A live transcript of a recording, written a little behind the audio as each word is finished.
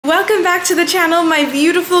back to the channel, my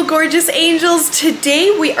beautiful, gorgeous angels.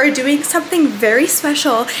 Today we are doing something very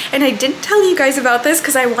special, and I didn't tell you guys about this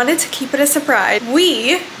because I wanted to keep it a surprise.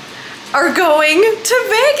 We are going to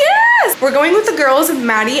Vegas! We're going with the girls,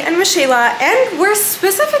 Maddie and Michaela, and we're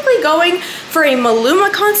specifically going for a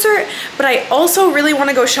Maluma concert, but I also really want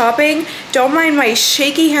to go shopping. Don't mind my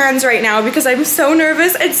shaky hands right now because I'm so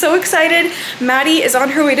nervous and so excited. Maddie is on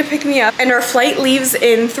her way to pick me up and our flight leaves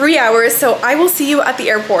in 3 hours, so I will see you at the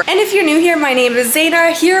airport. And if you're new here, my name is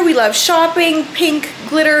Zaina. Here we love shopping, pink,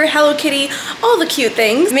 glitter, Hello Kitty, all the cute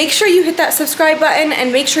things. Make sure you hit that subscribe button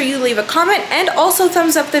and make sure you leave a comment and also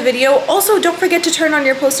thumbs up the video. Also, don't forget to turn on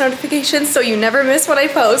your post notifications so you never miss what I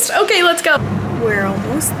post. Okay, let's go. We're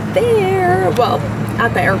almost there. Well,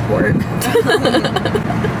 at the airport.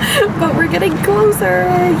 But we're getting closer.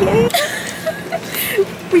 Yay!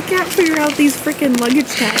 We can't figure out these freaking luggage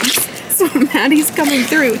tags. So Maddie's coming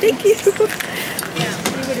through. Thank you. Yeah,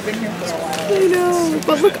 we would have been here for a while. I know.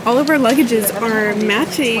 But look, all of our luggages are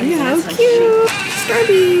matching. How cute.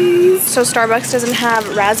 Starbucks. So Starbucks doesn't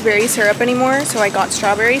have raspberry syrup anymore, so I got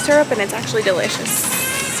strawberry syrup and it's actually delicious.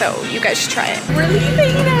 So you guys should try it. We're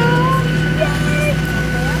leaving now.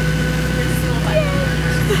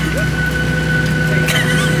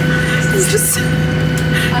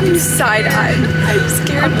 I'm side-eyed. I'm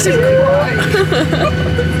scared to cry.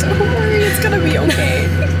 Don't worry, it's gonna be okay.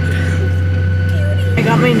 I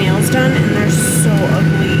got my nails done and they're so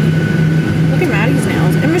ugly. Look at Maddie's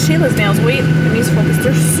nails and Michaela's nails. Wait, let me focus.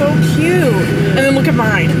 They're so cute. And then look at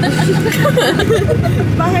mine.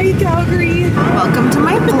 Bye, Calgary. Welcome to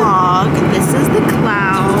my vlog. This is the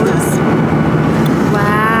clouds.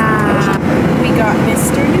 Wow. We got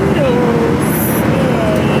Mr. Noodles.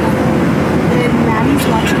 Yay. And Maddie's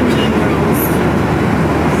watching Game Girls.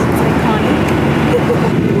 It's iconic.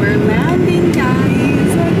 We're landing,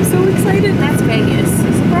 guys. I'm so excited. That's Vegas.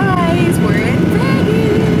 Surprise! We're in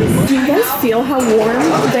Vegas. Do you guys feel how warm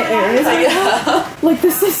the air is right now? Like,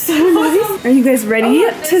 this is so nice. Are you guys ready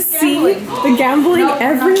to see the gambling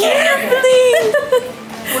everywhere? Gambling!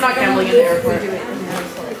 We're not gambling in the airport.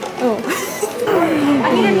 Oh.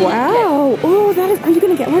 Wow. Oh, that is. Are you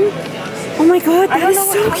gonna get one? Oh my god, that is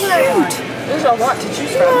so cute. There's a lot to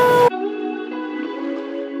choose from.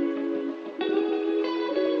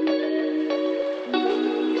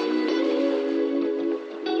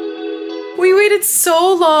 We waited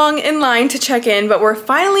so long in line to check in, but we're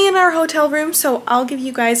finally in our hotel room, so I'll give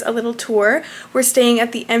you guys a little tour. We're staying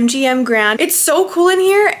at the MGM Grand. It's so cool in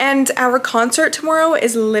here, and our concert tomorrow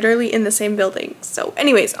is literally in the same building. So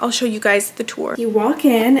anyways, I'll show you guys the tour. You walk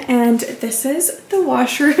in, and this is the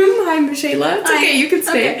washroom. Hi, Michaela. It's okay, you can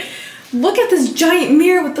stay. Okay. Look at this giant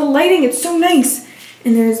mirror with the lighting. It's so nice.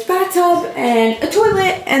 And there's a bathtub and a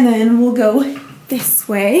toilet, and then we'll go this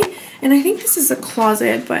way. And I think this is a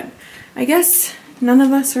closet, but I guess none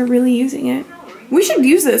of us are really using it. We should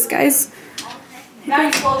use this, guys.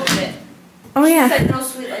 Maddie closed it. Oh yeah. She said no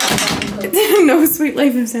sweet life of Zach and Cody. No sweet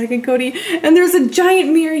life of Zach and Cody. And there's a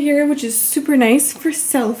giant mirror here, which is super nice for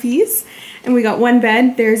selfies. And we got one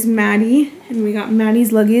bed. There's Maddie, and we got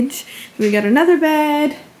Maddie's luggage. We got another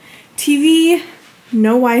bed, TV,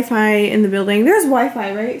 no Wi-Fi in the building. There's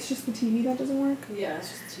Wi-Fi, right? It's just the TV that doesn't work. Yeah, it's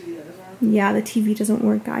just the TV that doesn't work. Yeah, the TV doesn't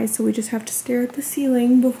work, guys, so we just have to stare at the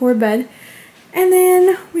ceiling before bed. And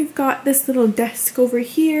then we've got this little desk over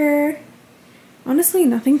here. Honestly,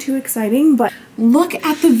 nothing too exciting, but look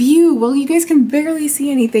at the view. Well, you guys can barely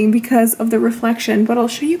see anything because of the reflection, but I'll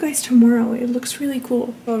show you guys tomorrow. It looks really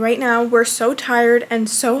cool. Well, right now we're so tired and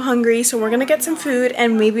so hungry, so we're gonna get some food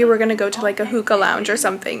and maybe we're gonna go to like a hookah lounge or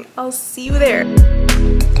something. I'll see you there.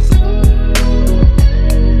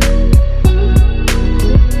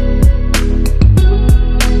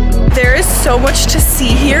 There is so much to see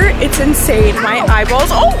here. It's insane. My eyeballs.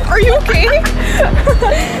 Oh, are you okay?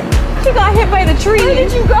 You got hit by the tree. Where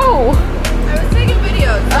did you go? I was taking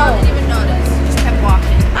videos. I didn't even notice. Just kept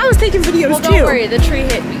walking. I was taking videos too. Don't worry, the tree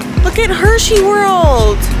hit me. Look at Hershey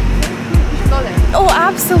World. We should go there. Oh,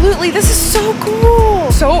 absolutely. This is so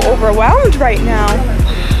cool. So overwhelmed right now.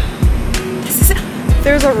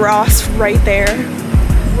 There's a Ross right there.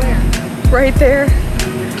 Where? Right there.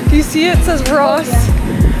 Do you see it? It says Ross. Oh, yeah.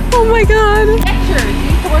 Oh my god. Skechers. You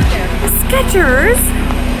used to work there. Skechers.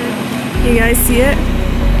 You guys see it?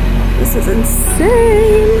 This is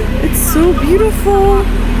insane. It's so beautiful.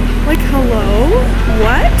 Like, hello?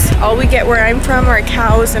 What? All we get where I'm from are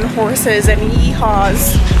cows and horses and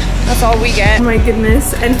yeehaws. That's all we get. Oh my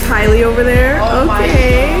goodness. And Kylie over there. Oh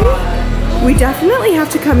okay. We definitely have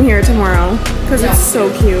to come here tomorrow because it's so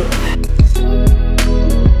cute.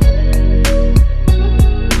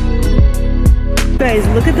 guys,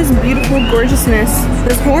 look at this beautiful gorgeousness.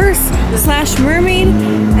 This horse slash mermaid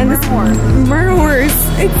and this mer horse.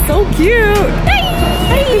 It's so cute.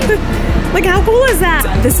 Hey! Like, how cool is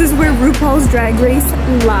that? This is where RuPaul's Drag Race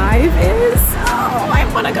Live is. Oh, I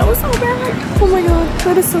want to go so bad. Oh my god,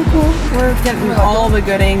 that is so cool. We're getting all the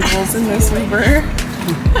good angles in this Uber.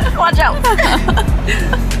 Watch out.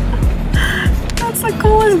 That's the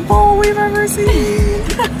coolest ball we've ever seen.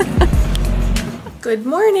 Good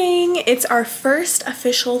morning. It's our first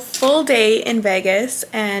official full day in Vegas,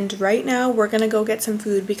 and right now we're gonna go get some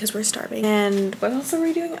food because we're starving. And what else are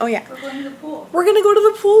we doing? Oh yeah, we're going to the pool. We're gonna go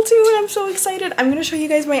to the pool too, and I'm so excited. I'm gonna show you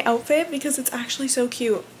guys my outfit because it's actually so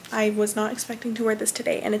cute. I was not expecting to wear this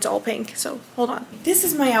today, and it's all pink, so hold on. This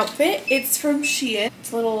is my outfit. It's from Shein.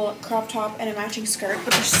 It's a little crop top and a matching skirt,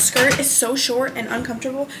 but the skirt is so short and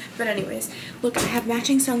uncomfortable. But anyways, look, I have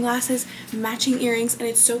matching sunglasses, matching earrings, and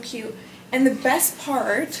it's so cute. And the best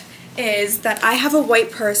part is that I have a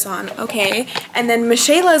white purse on, okay? And then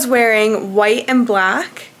Michaela's wearing white and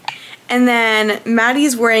black. And then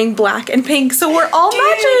Maddie's wearing black and pink, so we're all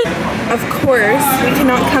matching. Of course, we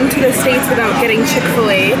cannot come to the States without getting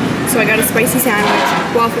Chick-fil-A. So I got a spicy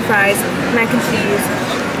sandwich, waffle fries, mac and cheese.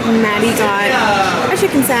 Maddie got a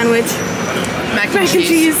chicken sandwich, mac and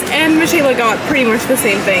cheese. And Michaela got pretty much the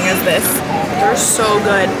same thing as this. They're so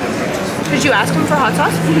good. Did you ask him for hot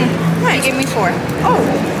sauce? Mm-hmm. Nice. He gave me 4. Oh,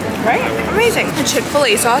 right? Amazing. The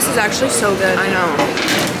Chick-fil-A sauce is actually so good. I know.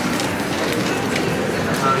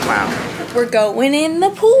 Wow. We're going in the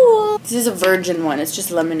pool. This is a virgin one. It's just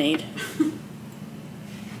lemonade.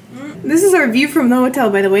 This is our view from the hotel,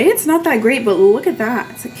 by the way. It's not that great, but look at that.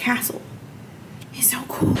 It's a castle. He's so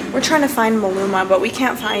cool. We're trying to find Maluma, but we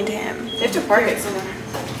can't find him. They have to park it somewhere.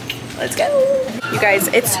 Let's go. You guys,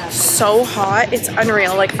 it's so hot. It's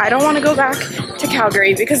unreal. Like, I don't want to go back to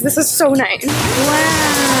Calgary because this is so nice.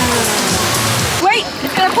 Wow. Wait,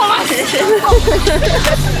 it's gonna pull off.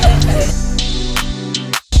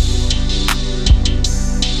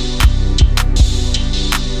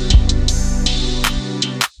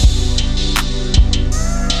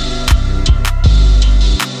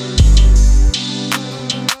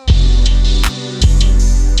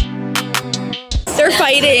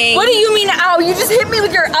 Fighting. What do you mean, ow? You just hit me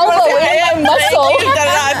with your elbow in my muscle.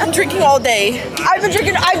 I've been drinking all day. I've been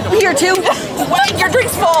drinking. I'm here too. What? Your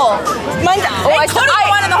drink's full. Mine's. Oh, I could have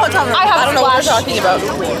won in the hotel room. I don't know what you're talking about.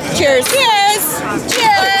 Cheers. Cheers.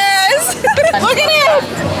 Cheers. Look at it.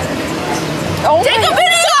 Oh, take a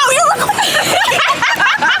video. You're recording.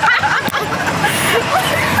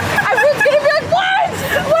 I was gonna be like, what?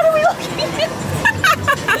 What are we looking at?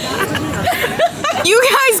 You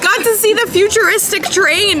guys got to see the futuristic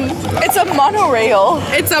train. It's a monorail.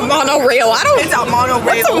 It's a monorail. I don't. It's a monorail.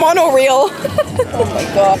 What's a monorail? Oh my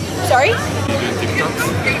god. Sorry?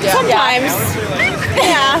 Yeah. Sometimes.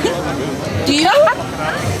 Yeah. Do you?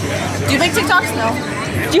 Do you make TikToks? No.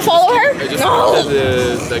 Do you follow her? I just no.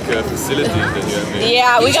 Like a facility that you have made.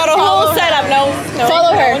 Yeah, we got a whole setup. No.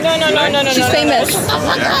 Follow her. No. She's famous.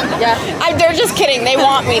 Yeah. They're just kidding. They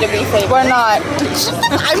want me to be famous. We're not.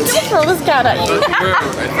 I'm just throw this cat at you.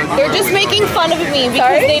 They're just making fun of me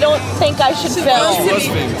because they don't think I should film. She was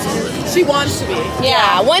famous already. She wants to be.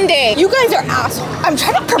 Yeah, one day. You guys are assholes. I'm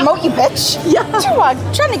trying to promote you, bitch. Yeah.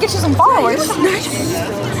 I'm trying to get you some followers.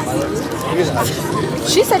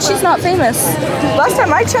 She said she's not famous. Last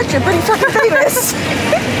time I checked, you're pretty fucking famous.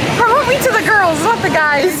 Promote me to the girls, not the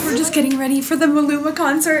guys. We're just getting ready for the Maluma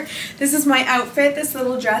concert. This is my outfit, this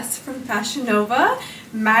little dress from Fashion Nova.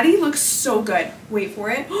 Maddie looks so good. Wait for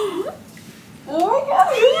it. Oh my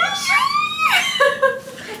god.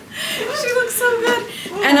 She looks so good.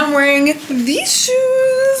 And I'm wearing these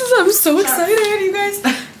shoes. I'm so excited, you guys.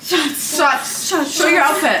 Shots. Show your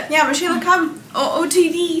outfit. Yeah, Michaela, come.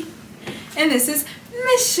 OOTD. And this is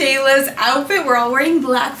Michaela's outfit. We're all wearing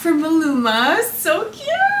black for Maluma. So cute.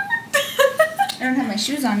 I don't have my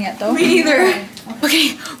shoes on yet, though. Me neither.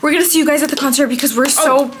 Okay, we're gonna see you guys at the concert because we're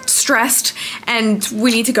so stressed and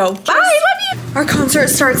we need to go. Bye, love you. Our concert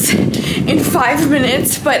starts in 5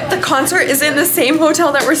 minutes, but the concert is in the same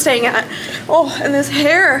hotel that we're staying at. Oh, and this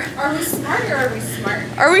hair. Are we smart or are we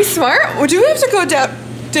smart? Are we smart? Or do we have to go down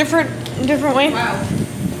different way? Wow.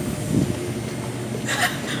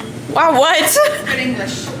 Wow, what? Good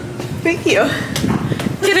English. Thank you.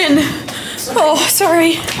 Get in. Oh,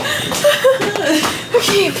 sorry.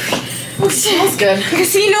 Okay. Oh, smells good.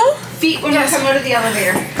 Casino? Feet when I come out of the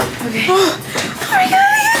elevator. Okay. Oh my god.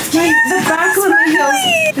 The back of my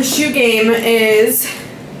heels. The shoe game is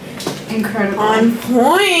Incredible. on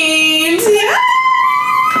point. Yes!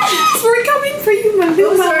 We're coming for you, Maluma.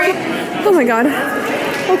 Oh, sorry. Oh my god.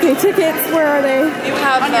 Okay, tickets. Where are they? You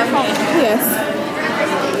have them. Yes.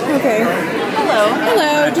 Okay. Hello.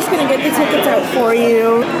 Hello, just gonna get the tickets out for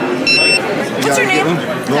you. What's your name?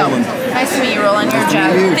 Roland. Nice to meet you, Roland. You're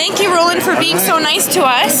Jeff. Thank you, Roland, for being so nice to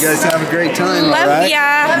us. You guys have a great time, Love all right?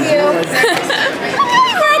 ya. Love you.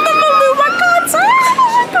 We're at the Maluma concert.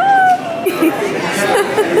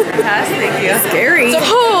 Thank you. Scary.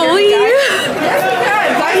 Holy.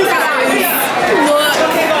 Look.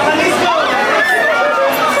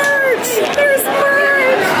 There's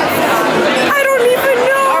merch. I don't even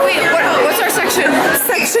know. Oh, wait, what's our section?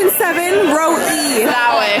 Section 7, row E.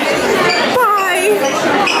 That way. Bye.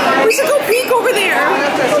 We should go peek over there.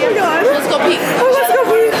 Oh my god. Let's go peek. Oh, let's go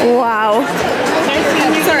peek. Wow.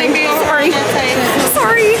 Sorry.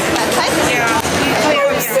 Sorry. I'm so excited.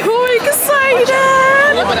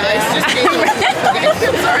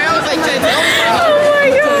 Sorry, I was like, Oh my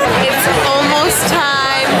god. It's almost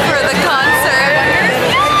time for the concert.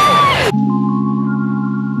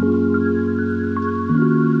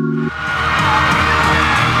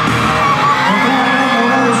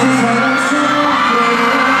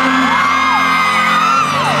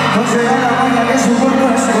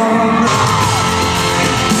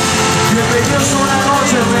 Bienvenidos a una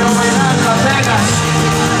noche fenomenal, Las Vegas.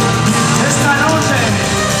 Esta noche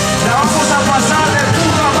la vamos a pasar de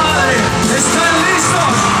puta madre. ¿Están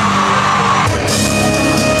listos?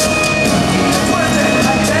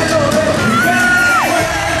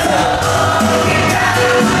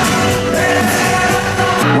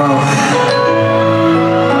 Wow.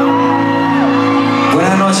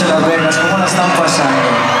 Buenas noches, Las Vegas. ¿Cómo la están pasando?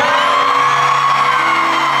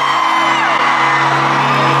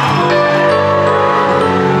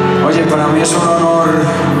 Oye, para mí es un honor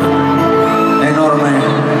enorme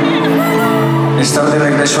estar de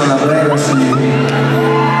regreso en Las Vegas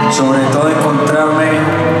y sobre todo encontrarme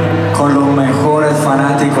con los mejores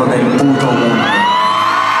fanáticos del puto mundo.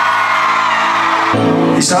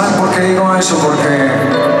 ¿Y saben por qué digo eso? Porque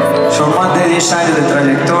son más de 10 años de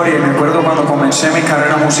trayectoria y me acuerdo cuando comencé mi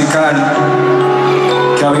carrera musical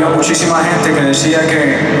que había muchísima gente que decía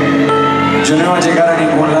que yo no iba a llegar a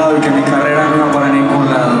ningún lado y que mi carrera no iba para ningún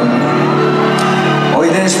lado. Hoy,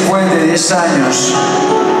 después de 10 años,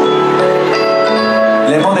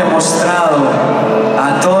 le hemos demostrado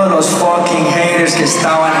a todos los fucking haters que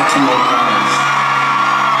estaban equivocados.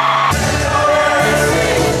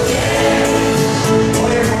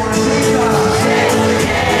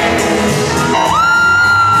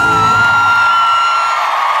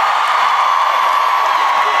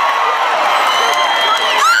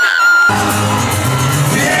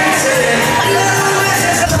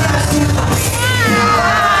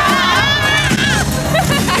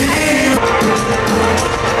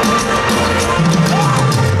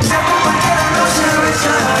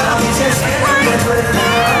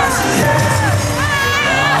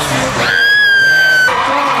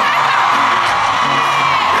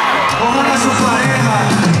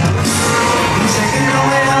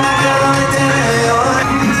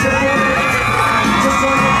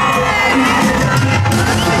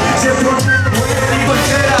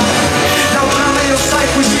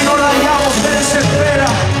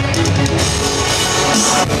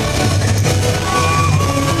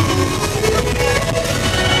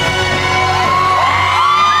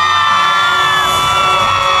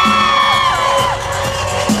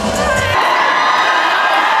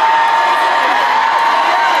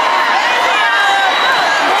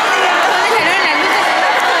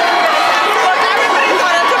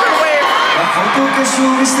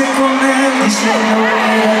 Subiste con él diciendo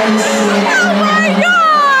Oh my god!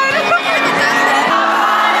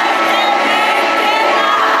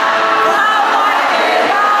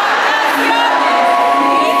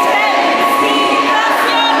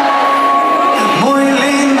 muy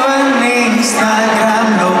lindo en mi Instagram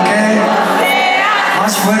lo que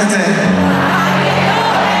más fuerte.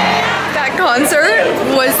 That concert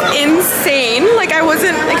was insane. Like, I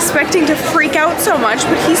wasn't expecting to freak out so much,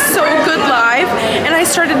 but he's so good live, and I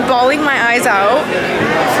started bawling my eyes out.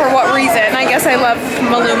 For what reason? I guess I love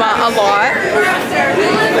Maluma a lot.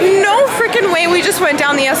 No freaking way we just went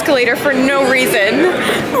down the escalator for no reason.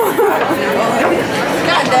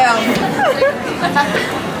 Goddamn.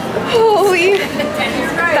 Holy,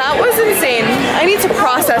 that was insane. I need to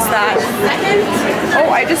process that. Oh,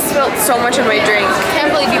 I just spilled so much in my drink.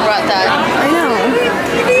 Can't believe you brought that. I know.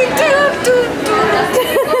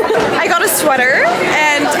 I got a sweater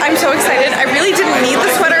and I'm so excited. I really didn't need the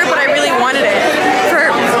sweater, but I really wanted it for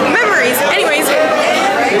memories. Anyways,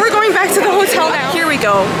 we're going back to the hotel now. Here we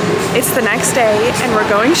go. It's the next day and we're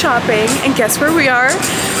going shopping, and guess where we are?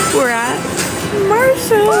 We're at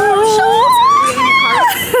Marshall's.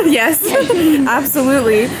 Yes,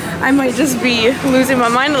 absolutely. I might just be losing my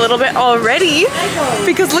mind a little bit already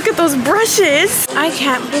because look at those brushes. I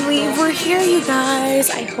can't believe we're here, you guys.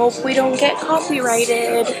 I hope we don't get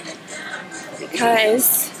copyrighted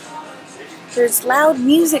because there's loud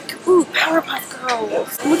music. Ooh, Powerpuff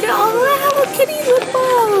Girls. Look at all the Hello Kitty lip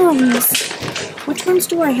balms. Which ones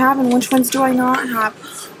do I have and which ones do I not have?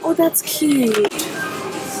 Oh, that's cute.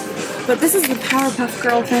 But this is the Powerpuff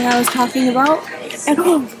Girl thing I was talking about. And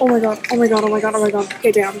oh my god, oh my god, oh my god, oh my god.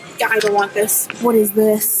 Get down. Yeah, I don't want this. What is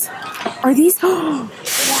this? Are these?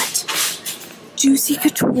 What? Juicy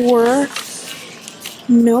Couture?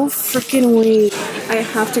 No freaking way. I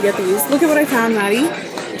have to get these. Look at what I found, Maddie.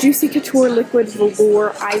 Juicy Couture Liquid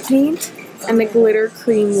Velour Eye Paint and the Glitter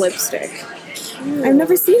Cream Lipstick. I've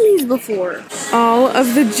never seen these before. All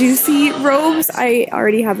of the Juicy robes, I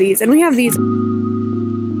already have these. And we have these.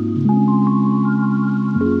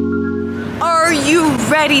 Are you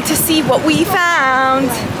ready to see what we found?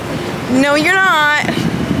 No, you're not.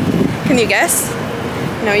 Can you guess?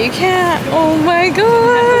 No, you can't. Oh my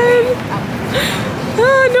god.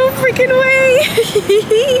 Oh, no freaking way.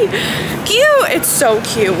 Cute. It's so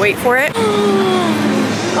cute. Wait for it.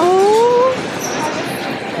 Oh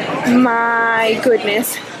my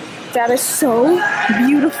goodness. That is so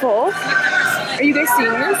beautiful. Are you guys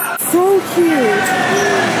seeing this? So cute.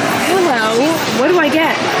 Hello. What do I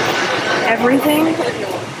get? Everything?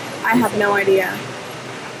 I have no idea.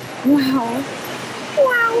 Wow.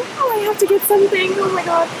 Wow. Oh, I have to get something. Oh my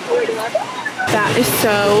god. Oh my god. That is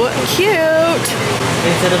so cute.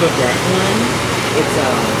 Instead of a black one, it's a...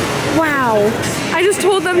 Wow. I just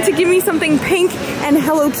told them to give me something pink and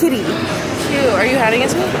Hello Kitty. Cute. Are you handing it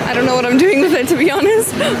to me? I don't know what I'm doing with it, to be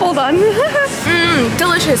honest. Hold on.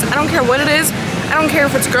 Delicious. I don't care what it is. I don't care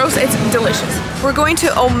if it's gross. It's delicious. We're going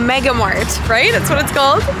to Omega Mart, right? That's what it's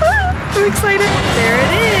called. I'm excited. There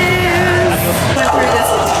it is. Went through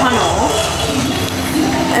this tunnel.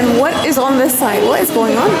 And what is on this side? What is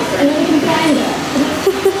going on?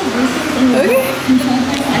 Okay.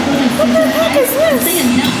 What the heck is this?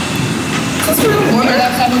 Is this real water?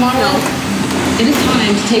 No. It is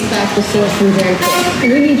time to take back the source from very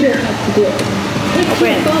quick. We need your help to do it.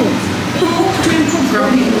 Open.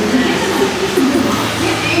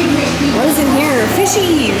 What is in here?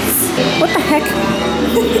 Fishies! What the heck?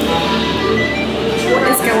 What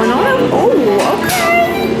is going on? Oh, okay.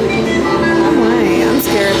 Oh my, I'm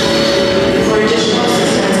scared.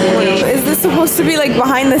 Is this supposed to be like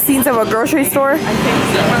behind the scenes of a grocery store? I think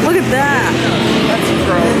so. Look at that. That's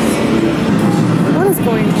gross. What is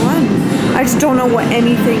going on? I just don't know what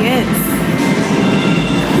anything is.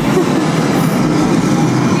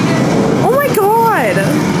 Oh my god!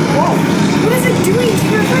 Whoa. What is it doing to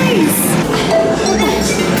your face?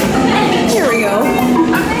 Here we go. Oh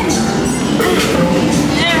my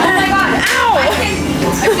god. Ow! I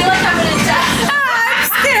feel like I'm gonna die. I'm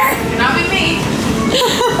scared. Not with me.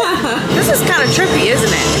 This is kind of trippy, isn't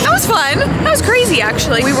it? That was fun. That was crazy,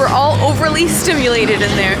 actually. We were all overly stimulated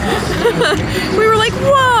in there. We were like,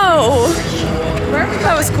 whoa.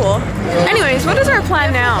 That was cool. Anyways, what is our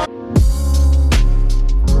plan now?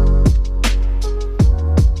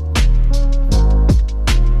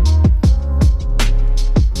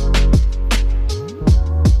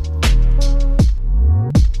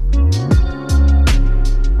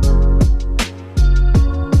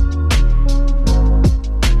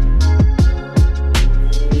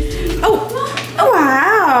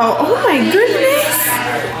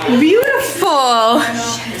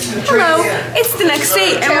 Hello, it's the next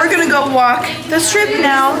day and we're gonna go walk the strip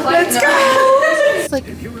now. Let's go! It's like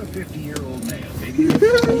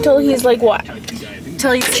until he's like what?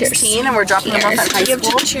 Until he's 16 and we're dropping him off at high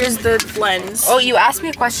school. Cheers the lens. Oh, you asked me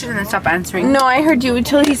a question and then stopped answering. No, I heard you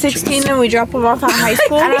until he's 16 and we drop him off at high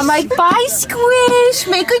school. And I'm like, bye Squish,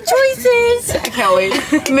 make good choices. I can't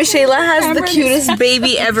wait. Michaela has the cutest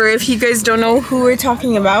baby ever. If you guys don't know who we're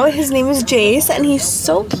talking about, his name is Jace and he's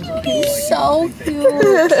so cute. He's so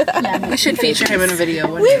cute. Yeah, we should feature him in a video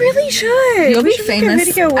one day. We really should. He'll be should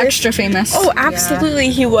famous, extra famous. Oh, absolutely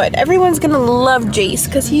he would. Everyone's gonna love Jace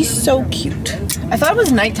because he's so cute. I thought it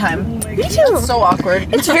was nighttime. Me too. That's so awkward.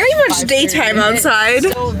 It's very much daytime outside.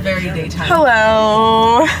 It's still very daytime.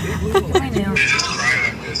 Hello.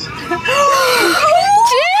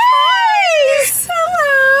 Jace!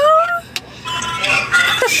 Hello.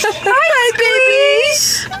 Hi, baby.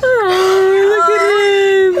 Oh, look at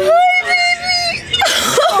him. Hi,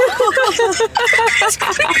 baby.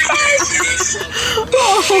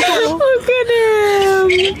 Look at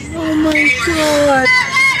him. Oh my god.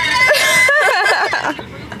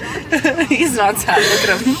 He's not sad. Look at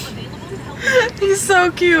him. He's so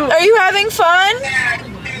cute. Are you having fun?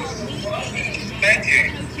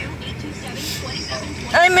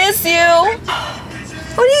 I miss you.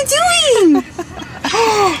 What are you doing?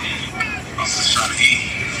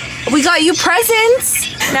 We got you presents.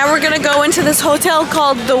 Now we're gonna go into this hotel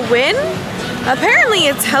called The Wynn. Apparently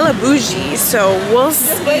it's hella bougie, so we'll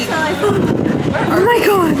see. Oh my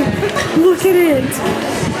god, look at it.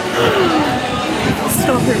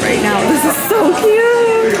 Stop it right now. This is so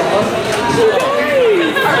cute. You guys.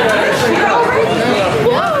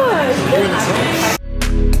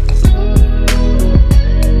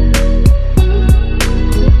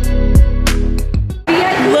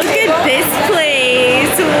 Look at this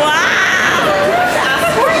place. Wow.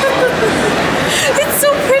 It's so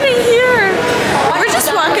pretty here. We're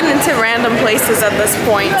just walking into random places at this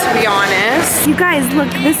point, to be honest. You guys, look,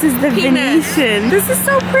 this is the Venetian. This is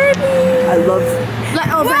so pretty. I love it.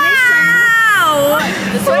 Wow.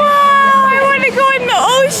 Wow, I want to go in the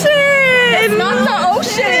ocean. It's not the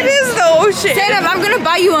ocean. It is the ocean. Zaina, I'm gonna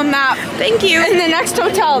buy you a map. Thank you. In the next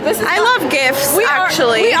hotel. This is I love gifts,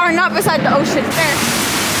 actually. We are not beside the ocean. There.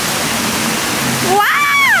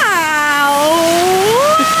 Wow!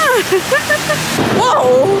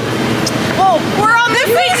 Whoa! Whoa! We're on the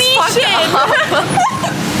Venetian!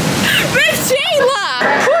 Miss Shayla!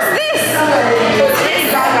 Who's this? Lady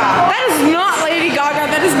Gaga. That is not Lady Gaga.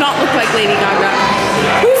 That does not look like Lady Gaga.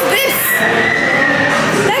 Who's this?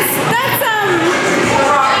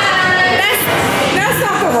 That's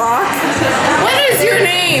not The Rock. What is your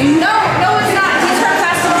name? No, it's not. He's from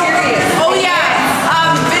Fast and Furious. Oh yeah,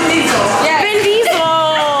 Vin Diesel. Yeah. Vin Diesel.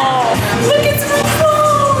 Look, it's my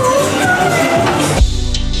phone.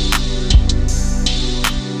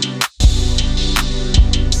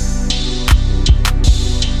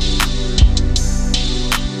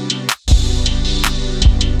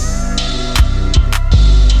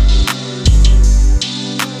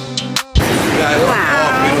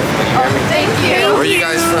 Wow. Thank you. Where are you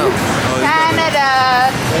guys from? Canada.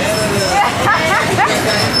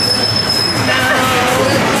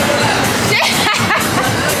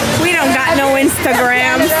 We don't got no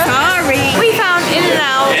Instagram. Sorry. We found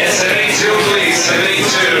In-N-Out. 72, please,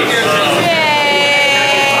 72. Yay!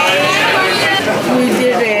 We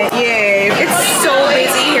did it. Yay. It's so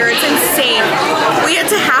busy here. It's insane. We had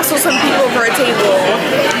to hassle some people for a table.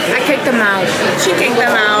 I kicked them out. She kicked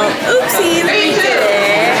them out. Oopsies. We did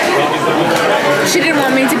it. She didn't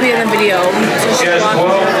want me to be in the video. So she walked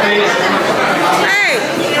away. Hey!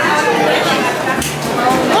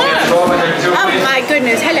 Oh my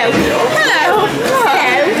goodness. Hello. Hello.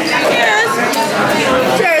 Hello. Yes.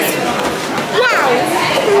 Cheers. Wow.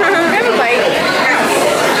 Have a bite.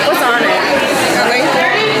 What's on it? Nothing.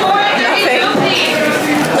 Nothing.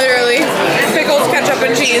 Literally. Pickles, ketchup,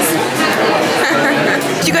 and cheese.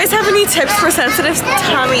 Do you guys have any tips for sensitive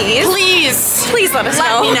tummies? Please let us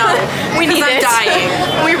know. me know. We need it. I'm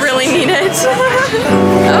dying. We really need it.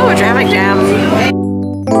 Oh, traffic jam.